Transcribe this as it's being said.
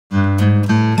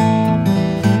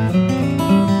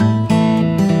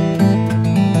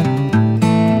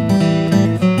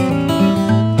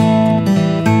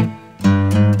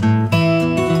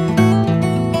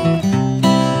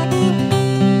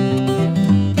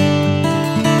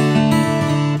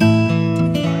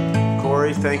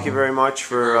thank you very much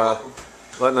for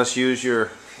letting us use your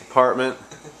apartment.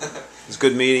 It's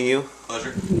good meeting you.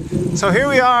 Pleasure. So here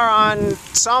we are on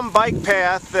some bike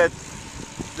path that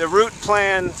the route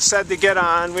plan said to get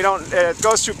on. We don't. It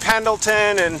goes through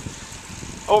Pendleton and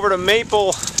over to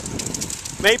Mapleton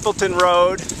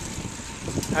Road,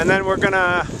 and then we're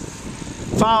gonna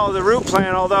follow the route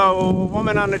plan. Although a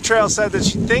woman on the trail said that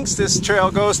she thinks this trail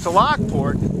goes to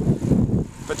Lockport,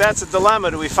 but that's a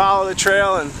dilemma. Do we follow the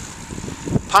trail and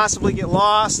possibly get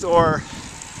lost, or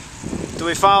do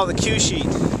we follow the cue sheet?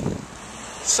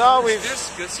 So we've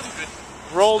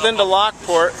rolled into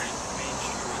Lockport.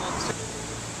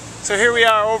 So here we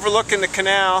are overlooking the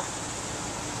canal.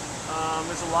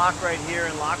 There's a lock right here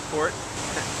in Lockport.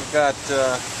 We've got,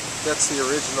 that's the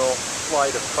original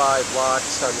flight of 5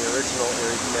 locks on the original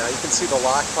Erie Canal. You can see the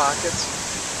lock pockets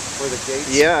where the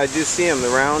gates. Yeah, I do see them,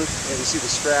 the round. And you see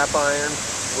the strap iron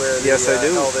where they yes, I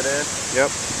do. held it in. Yep.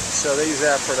 So they use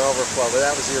that for an overflow, but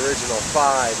that was the original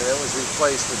 5, and it was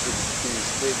replaced with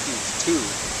these big, huge 2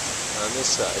 on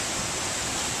this side.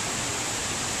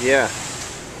 Yeah.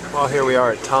 Well, here we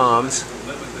are at Tom's.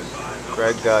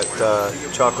 Greg got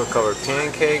chocolate-covered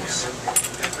pancakes,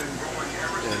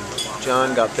 and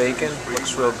John got bacon.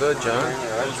 Looks real good, John.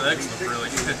 Those eggs look really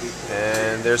good.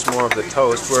 And there's more of the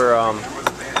toast. We're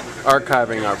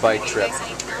archiving our bike trip.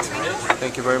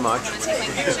 Thank you very much.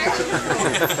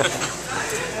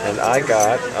 And I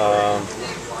got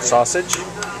sausage,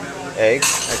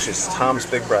 eggs. Actually, it's Tom's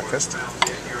Big Breakfast.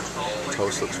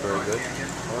 Toast looks very good.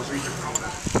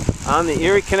 On the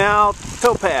Erie Canal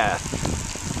towpath.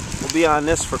 We'll be on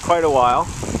this for quite a while.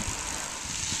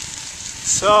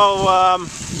 So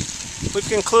we've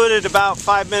concluded about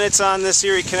 5 minutes on this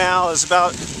Erie Canal is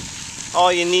about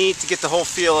all you need to get the whole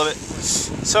feel of it.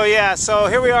 So yeah, so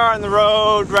here we are on the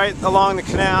road right along the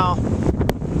canal,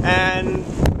 and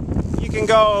you can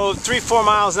go 3-4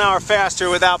 miles an hour faster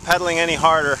without pedaling any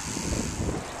harder.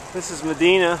 This is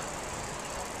Medina.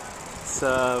 It's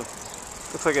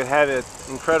looks like it had an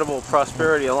incredible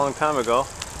prosperity a long time ago.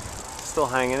 Still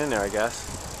hanging in there, I guess.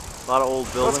 A lot of old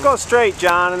buildings. Let's go straight,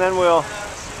 John, and then we'll...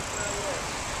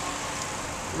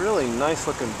 Really nice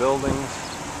looking buildings.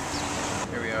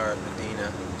 Here we are at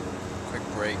Medina. Quick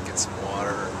break, get some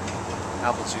water,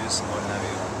 apple juice, and what have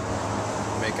you.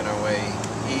 We're making our way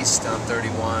east on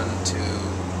 31 to...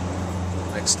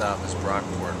 Next stop is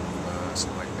Brockport. So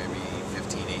like maybe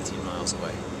 15-18 miles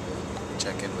away.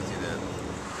 Check in with you then.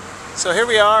 So here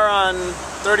we are on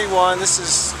 31. This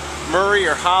is Murray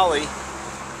or Holly.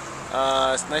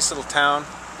 It's a nice little town.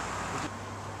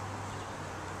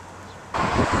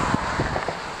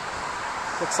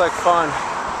 Looks like fun.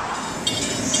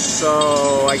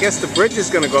 So I guess the bridge is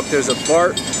going to go up. There's a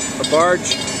barge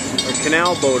or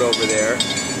canal boat over there.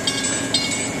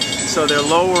 So they're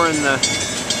lowering the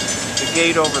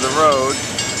gate over the road.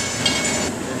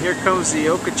 And here comes the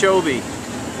Okeechobee.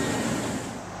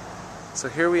 So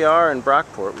here we are in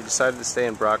Brockport. We decided to stay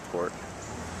in Brockport.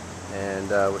 And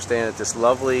we're staying at this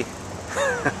lovely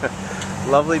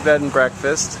lovely bed and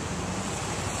breakfast,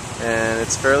 and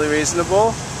it's fairly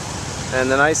reasonable. And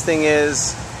the nice thing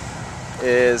is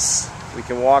we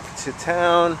can walk to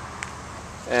town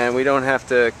and we don't have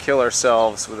to kill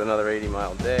ourselves with another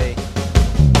 80-mile day.